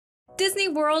Disney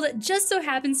World just so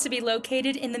happens to be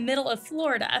located in the middle of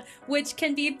Florida, which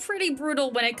can be pretty brutal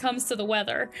when it comes to the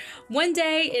weather. One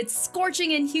day it's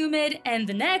scorching and humid, and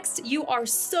the next you are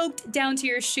soaked down to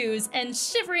your shoes and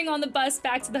shivering on the bus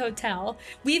back to the hotel.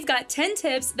 We've got 10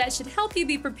 tips that should help you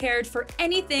be prepared for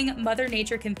anything Mother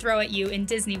Nature can throw at you in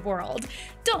Disney World.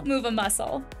 Don't move a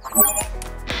muscle.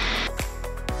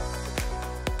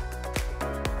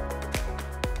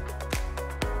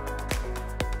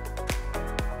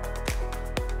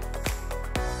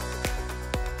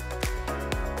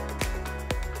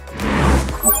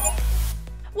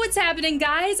 What's happening,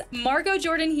 guys? Margot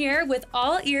Jordan here with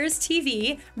All Ears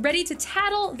TV, ready to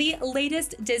tattle the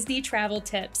latest Disney travel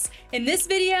tips. In this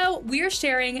video, we're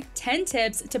sharing 10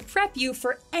 tips to prep you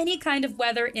for any kind of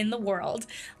weather in the world.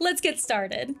 Let's get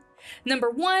started. Number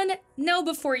 1, know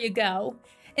before you go.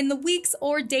 In the weeks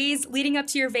or days leading up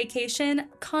to your vacation,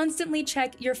 constantly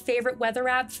check your favorite weather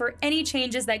app for any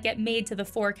changes that get made to the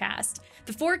forecast.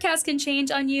 The forecast can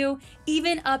change on you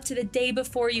even up to the day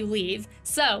before you leave,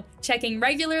 so checking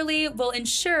regularly will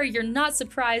ensure you're not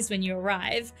surprised when you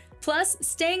arrive. Plus,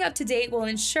 staying up to date will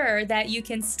ensure that you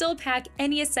can still pack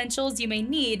any essentials you may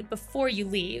need before you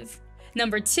leave.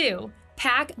 Number 2,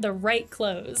 pack the right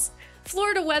clothes.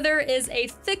 Florida weather is a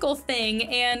fickle thing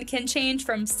and can change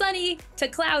from sunny to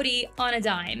cloudy on a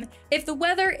dime. If the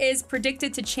weather is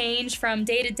predicted to change from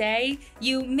day to day,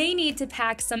 you may need to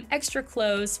pack some extra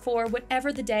clothes for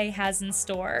whatever the day has in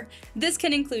store. This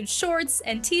can include shorts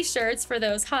and t-shirts for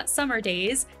those hot summer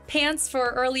days, pants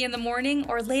for early in the morning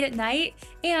or late at night,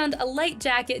 and a light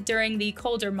jacket during the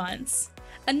colder months.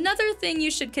 Another thing you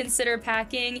should consider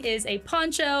packing is a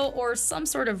poncho or some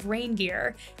sort of rain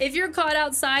gear. If you're caught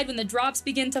outside when the drops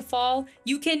begin to fall,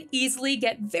 you can easily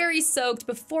get very soaked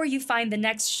before you find the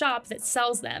next shop that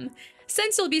sells them.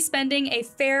 Since you'll be spending a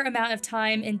fair amount of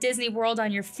time in Disney World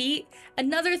on your feet,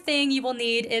 another thing you will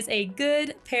need is a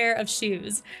good pair of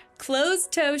shoes.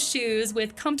 Closed-toe shoes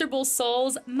with comfortable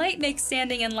soles might make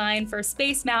standing in line for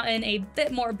Space Mountain a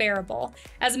bit more bearable.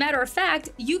 As a matter of fact,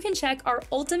 you can check our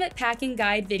Ultimate Packing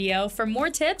Guide video for more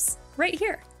tips right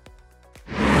here.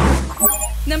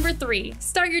 Number 3,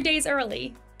 start your days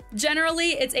early.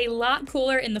 Generally, it's a lot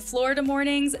cooler in the Florida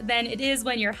mornings than it is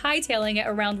when you're hightailing it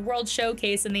around World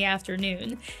Showcase in the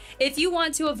afternoon. If you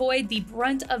want to avoid the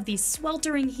brunt of the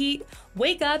sweltering heat,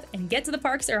 wake up and get to the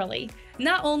parks early.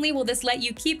 Not only will this let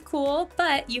you keep cool,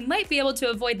 but you might be able to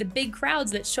avoid the big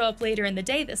crowds that show up later in the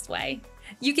day this way.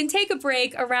 You can take a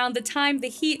break around the time the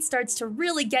heat starts to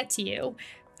really get to you.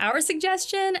 Our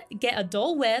suggestion, get a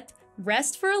Dole Whip,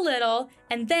 rest for a little,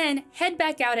 and then head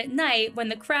back out at night when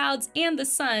the crowds and the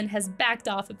sun has backed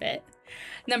off a bit.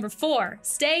 Number 4,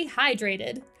 stay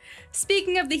hydrated.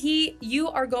 Speaking of the heat, you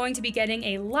are going to be getting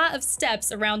a lot of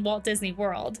steps around Walt Disney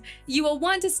World. You will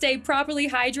want to stay properly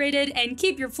hydrated and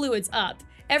keep your fluids up.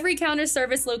 Every counter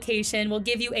service location will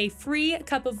give you a free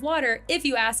cup of water if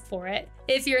you ask for it.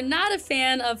 If you're not a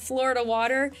fan of Florida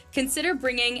water, consider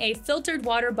bringing a filtered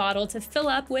water bottle to fill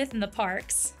up with in the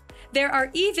parks. There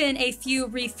are even a few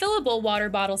refillable water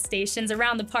bottle stations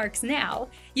around the parks now.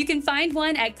 You can find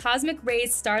one at Cosmic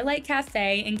Ray's Starlight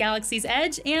Cafe in Galaxy's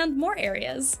Edge and more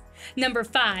areas. Number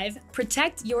 5,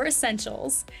 protect your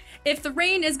essentials. If the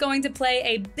rain is going to play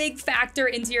a big factor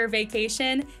into your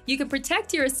vacation, you can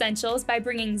protect your essentials by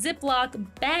bringing Ziploc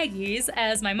baggies,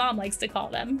 as my mom likes to call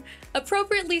them.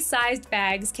 Appropriately sized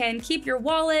bags can keep your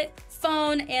wallet,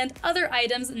 phone, and other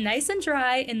items nice and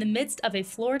dry in the midst of a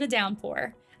Florida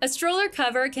downpour. A stroller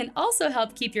cover can also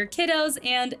help keep your kiddos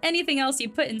and anything else you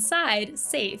put inside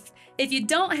safe. If you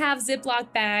don't have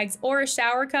Ziploc bags or a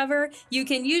shower cover, you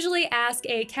can usually ask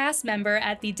a cast member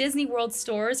at the Disney World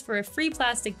stores for a free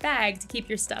plastic bag to keep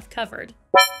your stuff covered.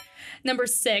 Number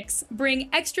 6,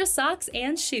 bring extra socks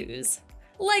and shoes.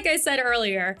 Like I said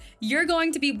earlier, you're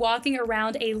going to be walking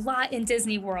around a lot in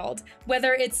Disney World,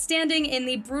 whether it's standing in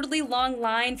the brutally long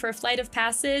line for Flight of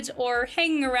Passage or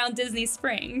hanging around Disney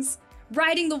Springs.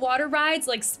 Riding the water rides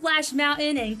like Splash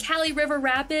Mountain and Cali River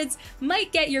Rapids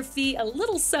might get your feet a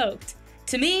little soaked.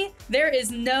 To me, there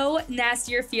is no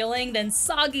nastier feeling than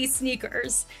soggy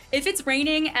sneakers. If it's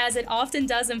raining, as it often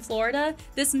does in Florida,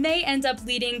 this may end up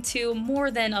leading to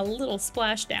more than a little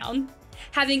splashdown.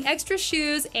 Having extra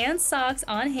shoes and socks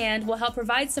on hand will help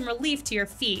provide some relief to your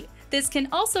feet. This can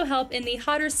also help in the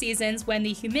hotter seasons when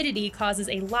the humidity causes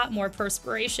a lot more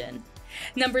perspiration.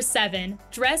 Number 7,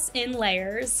 dress in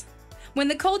layers. When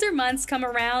the colder months come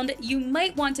around, you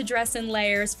might want to dress in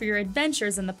layers for your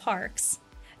adventures in the parks.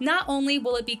 Not only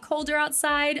will it be colder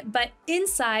outside, but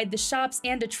inside the shops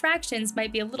and attractions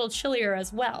might be a little chillier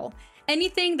as well.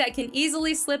 Anything that can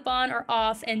easily slip on or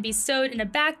off and be stowed in a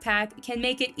backpack can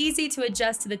make it easy to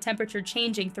adjust to the temperature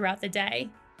changing throughout the day.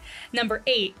 Number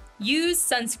 8, use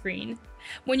sunscreen.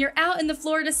 When you're out in the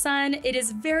Florida sun, it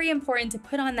is very important to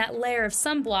put on that layer of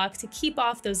sunblock to keep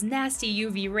off those nasty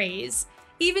UV rays.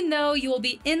 Even though you will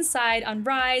be inside on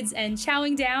rides and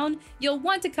chowing down, you'll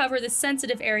want to cover the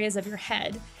sensitive areas of your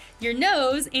head. Your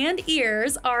nose and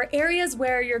ears are areas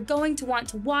where you're going to want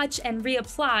to watch and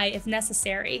reapply if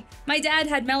necessary. My dad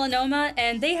had melanoma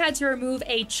and they had to remove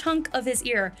a chunk of his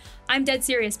ear. I'm dead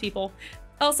serious, people.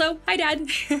 Also, hi Dad.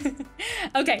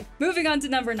 Okay, moving on to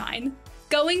number 9.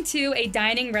 Going to a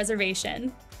dining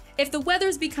reservation. If the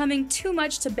weather's becoming too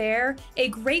much to bear, a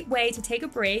great way to take a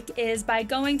break is by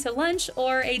going to lunch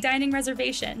or a dining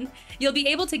reservation. You'll be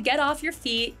able to get off your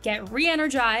feet, get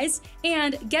re-energized,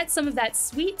 and get some of that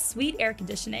sweet, sweet air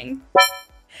conditioning.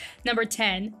 Number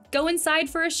 10, go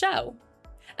inside for a show.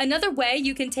 Another way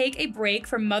you can take a break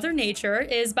from Mother Nature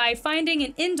is by finding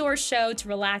an indoor show to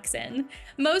relax in.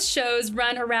 Most shows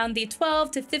run around the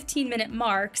 12 to 15 minute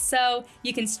mark, so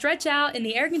you can stretch out in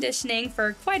the air conditioning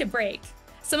for quite a break.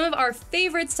 Some of our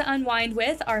favorites to unwind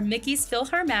with are Mickey's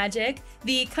PhilharMagic,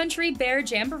 the Country Bear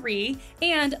Jamboree,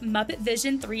 and Muppet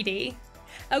Vision 3D.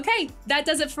 Okay, that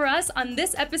does it for us on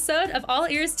this episode of All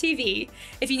Ears TV.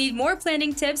 If you need more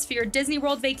planning tips for your Disney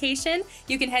World vacation,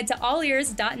 you can head to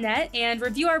AllEars.net and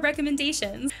review our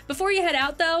recommendations. Before you head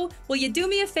out though, will you do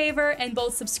me a favor and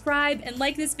both subscribe and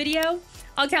like this video?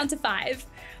 I'll count to 5.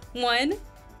 1,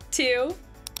 2,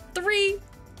 3,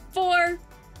 4,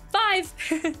 5.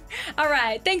 All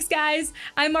right, thanks guys.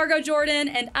 I'm Margot Jordan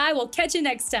and I will catch you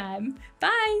next time.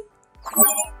 Bye.